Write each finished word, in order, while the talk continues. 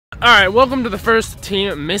Alright, welcome to the first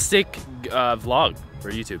Team Mystic vlog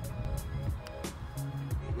for YouTube.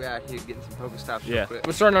 We're out here getting some Pokestops real Yeah, quick.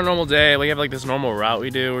 we're starting our normal day. We have like this normal route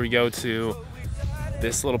we do where we go to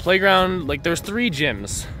this little playground. Like there's 3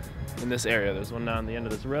 gyms in this area. There's one down the end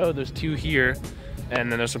of this road, there's 2 here,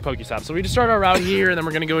 and then there's some Pokestops. So we just start our route here, and then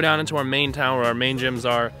we're gonna go down into our main town where our main gyms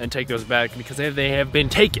are and take those back because they have been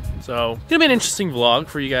taken. So it's gonna be an interesting vlog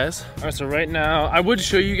for you guys. All right, so right now I would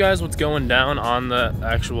show you guys what's going down on the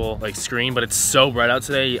actual like screen, but it's so bright out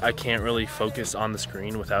today I can't really focus on the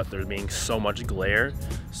screen without there being so much glare.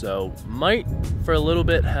 So might for a little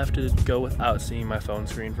bit have to go without seeing my phone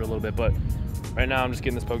screen for a little bit, but right now I'm just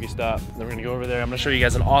getting this Pokestop. Then we're gonna go over there. I'm gonna show you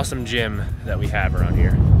guys an awesome gym that we have around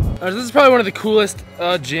here. This is probably one of the coolest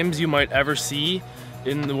gyms you might ever see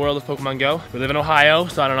in the world of Pokemon Go. We live in Ohio,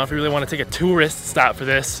 so I don't know if you really want to take a tourist stop for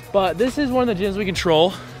this, but this is one of the gyms we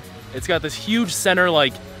control. It's got this huge center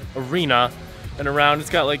like arena, and around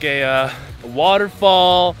it's got like a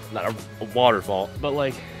waterfall, not a waterfall, but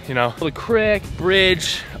like, you know, a creek,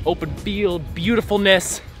 bridge, open field,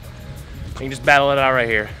 beautifulness. You can just battle it out right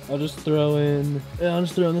here. I'll just throw in, I'm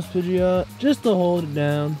just throwing this Pidgeot just to hold it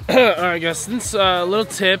down. All right guys, since little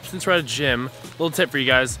tip, since we're at a gym, little tip for you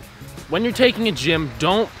guys. When you're taking a gym,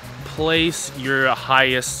 don't place your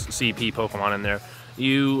highest CP Pokemon in there.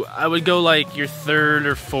 I would go like your 3rd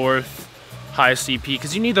or 4th highest CP,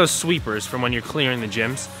 because you need those sweepers from when you're clearing the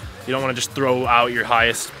gyms. You don't want to just throw out your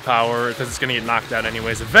highest power because it's going to get knocked out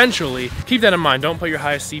anyways eventually. Keep that in mind, don't put your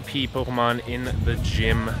highest CP Pokemon in the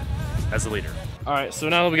gym as a leader. All right, so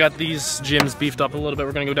now that we got these gyms beefed up a little bit,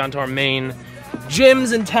 we're gonna go down to our main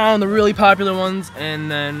gyms in town, the really popular ones,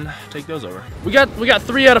 and then take those over. We got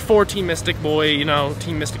 3 out of 4 Team Mystic boy, you know,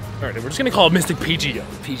 Team Mystic. All right, we're just gonna call it Mystic PGO.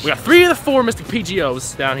 We got 3 of the 4 Mystic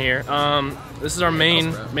PGOs down here. This is our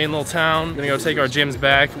main little town. We're gonna go take our gyms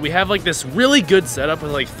back. We have like this really good setup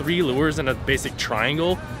with like 3 lures and a basic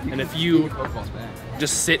triangle, and if you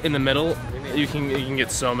just sit in the middle, you can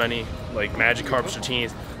get so many like Magikarp or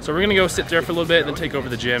teens. So we're gonna go sit there for a little bit, then take over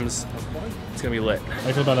the gyms. It's gonna be lit. How do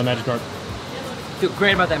you feel about that Magikarp? I feel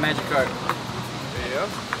great about that Magikarp.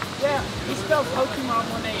 Yeah, he spelled Pokemon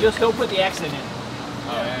when they just don't put the X in it.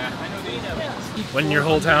 Oh yeah, I know they know. When your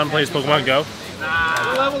whole town plays Pokemon Go?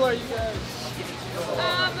 What level are you guys?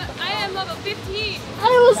 I am level 15. Hey,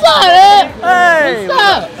 what's up, man? Hey, what's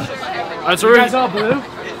up? Alright, so we're guys all blue?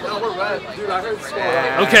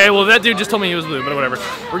 Okay, well that dude just told me he was blue, but whatever.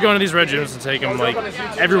 We're going to these red gyms to take them. Like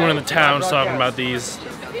everyone in the town's talking about these,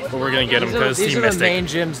 but we're gonna get them because these Team are the Mystic. main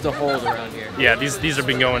gyms to hold around here. Yeah, these have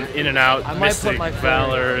been going in and out. Mystic,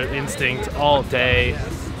 Valor, Instinct all day.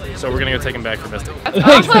 So we're gonna go take them back for Mystic.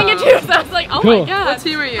 I'm playing it too, so I was like, oh Cool. my god. What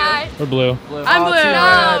team are you? Hi. We're blue. I'm blue.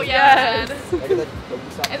 No, yes. Is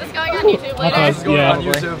this going on YouTube later? Yeah. On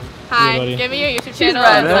YouTube. Hi, buddy. give me your YouTube channel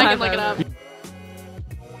so I can look it up.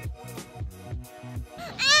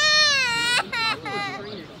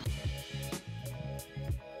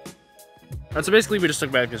 Alright, so basically we just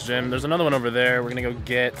took back this gym. There's another one over there. We're gonna go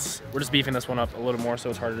get. We're just beefing this one up a little more so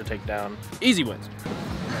it's harder to take down. Easy wins.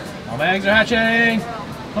 All my eggs are hatching!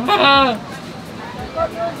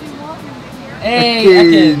 Hey,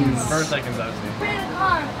 Ekans! First Ekans, obviously.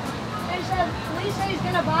 They said, Lee said he's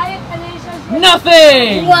gonna buy it, and then he says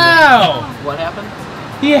Nothing! Wow! What happened?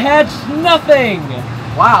 He hatched nothing!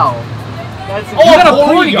 Wow. That's you got a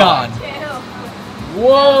Porygon!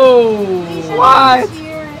 Whoa! What?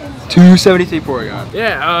 273 Porygon.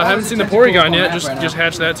 Yeah, I haven't seen the Porygon yet. Just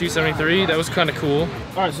hatched that 273. That was kind of cool.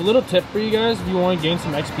 All right, so a little tip for you guys if you want to gain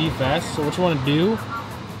some XP fast. So what you want to do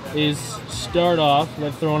is start off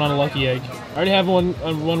like throwing on a Lucky Egg. I already have one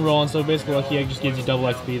roll, and so basically Lucky Egg just gives you double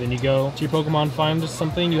XP. Then you go to your Pokemon, find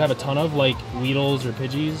something you have a ton of, like Weedles or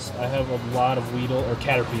Pidgeys. I have a lot of Weedle or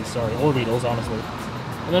Caterpies, sorry, or Weedles, honestly.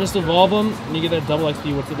 And then just evolve them, and you get that double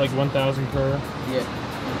XP. What's it like 1,000 per? Yeah.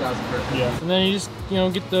 Yeah, and then you just, you know,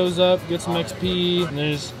 get those up, get some XP, and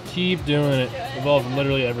then just keep doing it. Evolve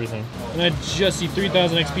literally everything. And I just see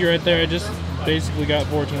 3,000 XP right there. I just basically got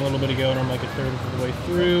 14 a little bit ago, and I'm like a third of the way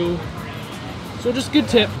through. So just good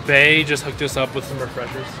tip. Bay just hooked us up with some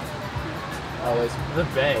refreshers. Always. The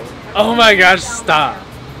Bay. Oh my gosh, stop.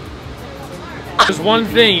 There's one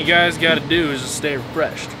thing you guys gotta do is just stay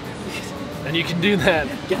refreshed. And you can do that.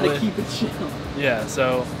 Gotta keep it chill. Yeah,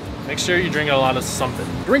 so make sure you drink a lot of something.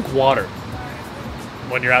 Drink water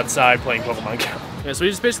when you're outside playing Pokemon Go. Yeah, so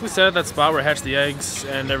we just basically set at that spot where I hatched the eggs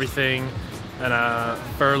and everything, and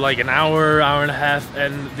for like an hour, hour and a half,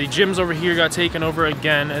 and the gyms over here got taken over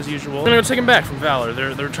again as usual. We're gonna go take them back from Valor.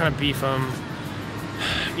 They're trying to beef them.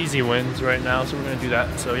 Easy wins right now, so we're gonna do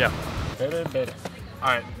that. So yeah. All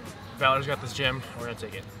right. Valer's got this gym. We're gonna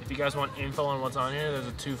take it. If you guys want info on what's on here, there's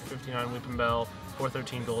a 259 Weeping Bell,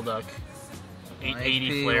 413 Golduck,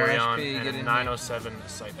 880 Flareon, and a 907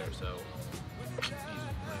 Scyther. So,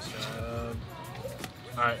 nice job.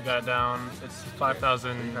 Alright, got it down. It's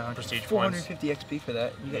 5,000 prestige points. 450 XP for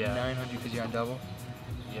that. You got 900 because you're on double.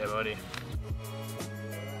 Yeah, buddy.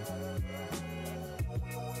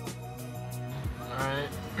 Alright.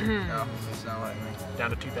 No, it's not letting me. Down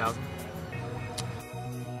to 2,000.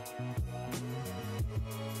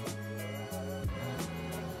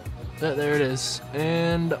 There it is.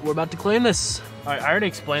 And we're about to claim this. Alright, I already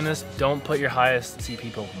explained this. Don't put your highest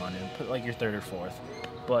CP Pokemon in. Put like your 3rd or 4th.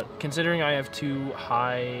 But considering I have 2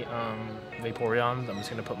 high Vaporeons, I'm just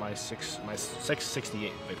gonna put my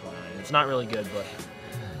 668 Vaporeon in. It's not really good, but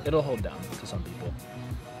it'll hold down to some people.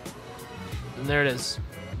 And there it is.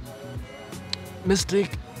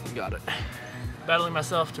 Mystic, got it. Battling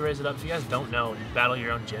myself to raise it up. If you guys don't know, you battle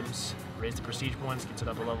your own gyms. Raise the prestige points, gets it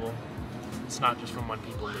up a level. It's not just from when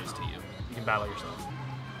people lose to you. You can battle yourself.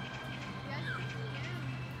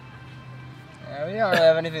 Yeah, we don't really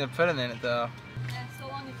have anything to put in it though. Yeah, so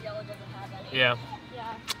long as yellow doesn't have any. Yeah.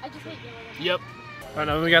 Yeah, I just hate yellow. Yep. Alright,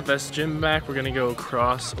 now we got this gym back. We're gonna go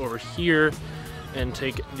across over here and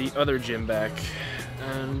take the other gym back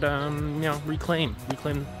and, you know, reclaim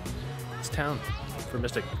this town for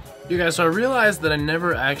Mystic. You guys, so I realized that I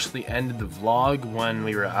never actually ended the vlog when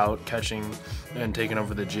we were out catching and taking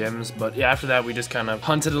over the gyms, but yeah, after that we just kind of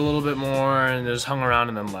hunted a little bit more and just hung around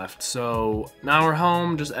and then left. So now we're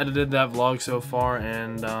home, just edited that vlog so far,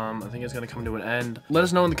 and I think it's gonna come to an end. Let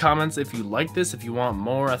us know in the comments if you like this, if you want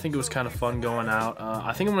more. I think it was kind of fun going out.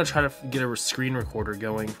 I think I'm gonna try to get a screen recorder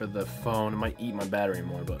going for the phone. It might eat my battery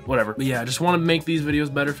more, but whatever. But yeah, I just want to make these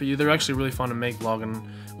videos better for you. They're actually really fun to make, vlogging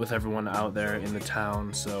with everyone out there in the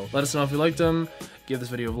town. So let us know if you liked them. Give this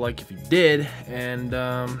video a like if you did, and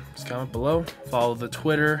just comment below. Follow the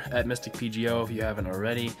Twitter at MysticPGO if you haven't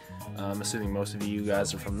already. I'm assuming most of you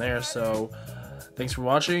guys are from there, so thanks for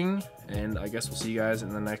watching, and I guess we'll see you guys in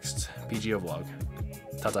the next PGO vlog.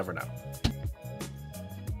 Ta-ta for now.